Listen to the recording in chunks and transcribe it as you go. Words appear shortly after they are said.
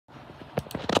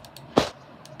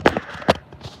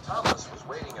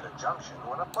was waiting at a junction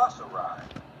when a bus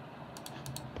arrived.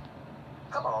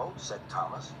 "Hello," said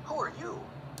Thomas. "Who are you?"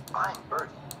 "I'm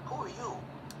Bertie. Who are you?"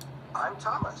 "I'm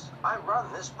Thomas. I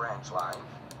run this branch line."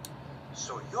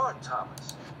 "So you're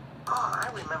Thomas. Ah,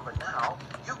 I remember now.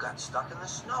 You got stuck in the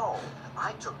snow.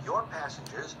 I took your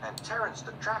passengers and Terrence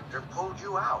the tractor pulled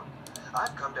you out.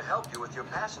 I've come to help you with your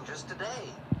passengers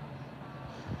today."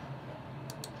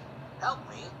 "Help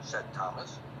me," said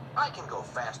Thomas. "I can go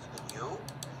faster than you."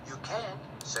 "You can't,"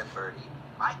 said Bertie.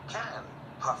 "I can,"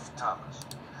 puffed Thomas.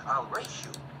 "I'll race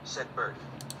you," said Bertie.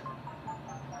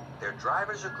 Their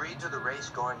drivers agreed to the race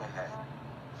going ahead.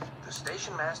 The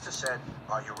station master said,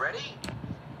 "Are you ready?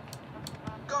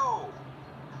 Go!"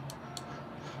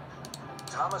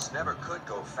 Thomas never could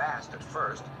go fast at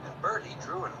first, and Bertie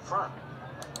drew in front.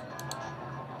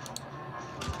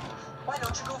 "Why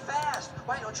don't you go fast?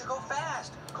 Why don't you go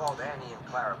fast?" called Annie and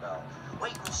Clarabell.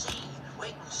 "Wait and see,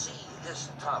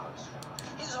 hissed Thomas.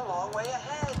 "He's a long way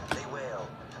ahead," they wailed.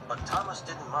 But Thomas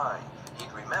didn't mind.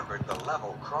 He'd remembered the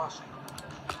level crossing.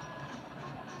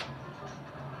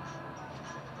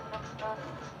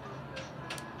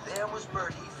 There was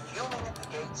Bertie fuming at the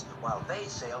gates while they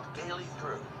sailed gaily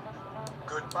through.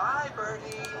 "Goodbye,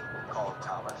 Bertie," called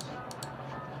Thomas.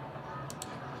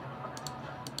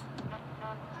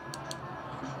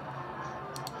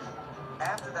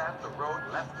 After that, the road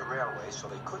left the railway so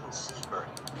they couldn't see Bertie.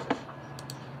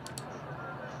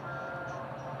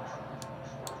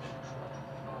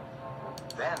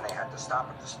 Then they had to stop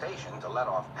at the station to let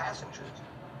off passengers.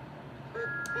 "Beep,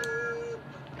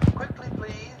 beep. Quickly,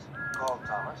 please," called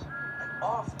Thomas, and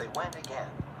off they went again.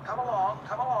 Come along,"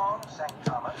 sang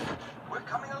Thomas. We're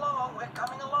coming along,"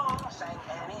 sang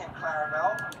Annie and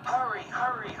Clarabell. "Hurry,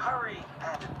 hurry, hurry,"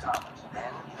 panted Thomas.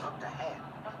 Then he looked ahead.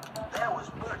 There was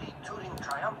Bertie tooting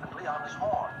triumphantly on his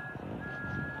horn.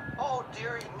 "Oh,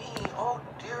 dearie me,"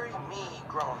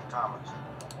 groaned Thomas.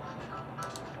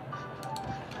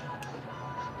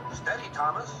 "Steady,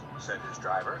 Thomas," said his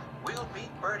driver. "We'll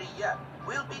beat Bertie yet.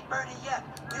 We'll beat Bertie yet.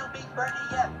 We'll beat Bertie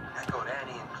yet," echoed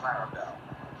Annie and Clarabell.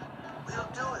 We'll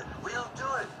do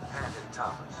it," panted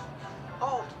Thomas.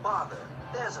 "Oh, bother,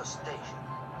 there's a station."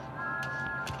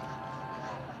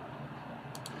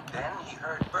 Then he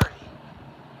heard Bertie.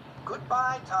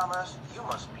 "Goodbye, Thomas. You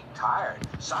must be tired.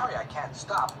 Sorry I can't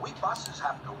stop. We buses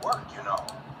have to work, you know."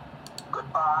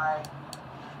 "Goodbye."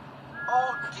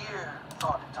 "Oh, dear,"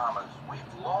 thought Thomas.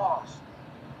 "We've lost."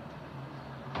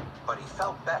 But he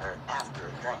felt better after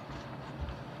a drink.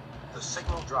 The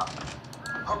signal dropped.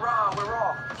 "Hurrah, we're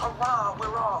off! Hurrah,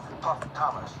 we're off!" puffed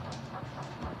Thomas.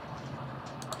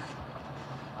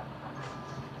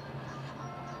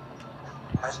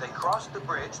 As they crossed the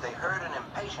bridge, they heard an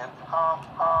impatient honk,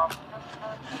 honk.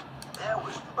 There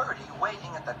was Bertie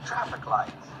waiting at the traffic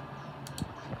lights.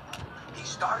 He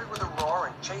started with a roar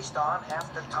and chased on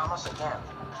after Thomas again.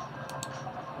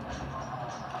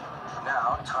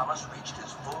 Now Thomas reached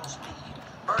his full speed.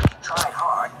 Bertie tried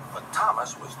hard, but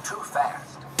Thomas was too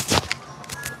fast.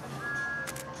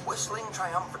 Whistling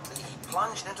triumphantly, he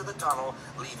plunged into the tunnel,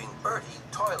 leaving Bertie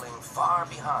toiling far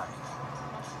behind.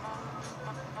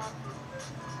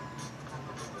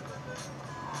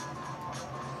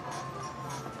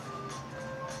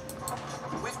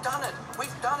 We've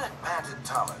done it, panted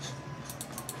Thomas.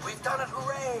 "We've done it,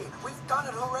 hooray! We've done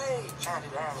it, hooray!"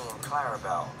 chanted Annie and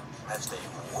Clarabell as they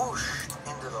whooshed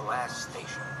into the last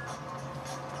station.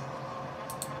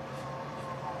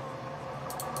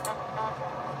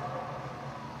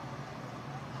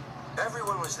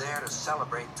 Everyone was there to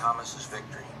celebrate Thomas's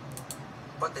victory,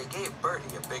 but they gave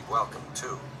Bertie a big welcome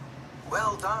too.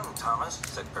 "Well done, Thomas,"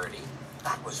 said Bertie.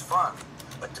 "That was fun,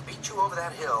 but to beat you over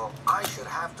that hill, I should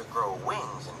have to grow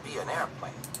wings and be an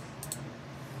airplane."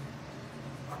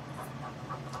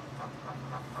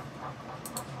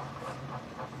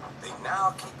 They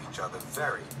now keep each other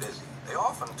very busy. They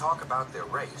often talk about their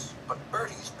race, but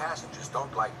Bertie's passengers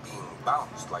don't like being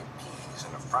bounced like peas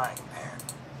in a frying pan.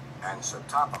 And Sir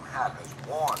Topham Hatt has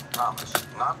warned Thomas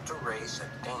not to race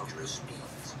at dangerous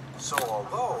speeds. So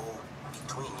although,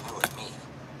 between you and me,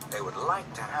 they would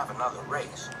like to have another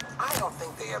race, I don't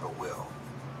think they ever will.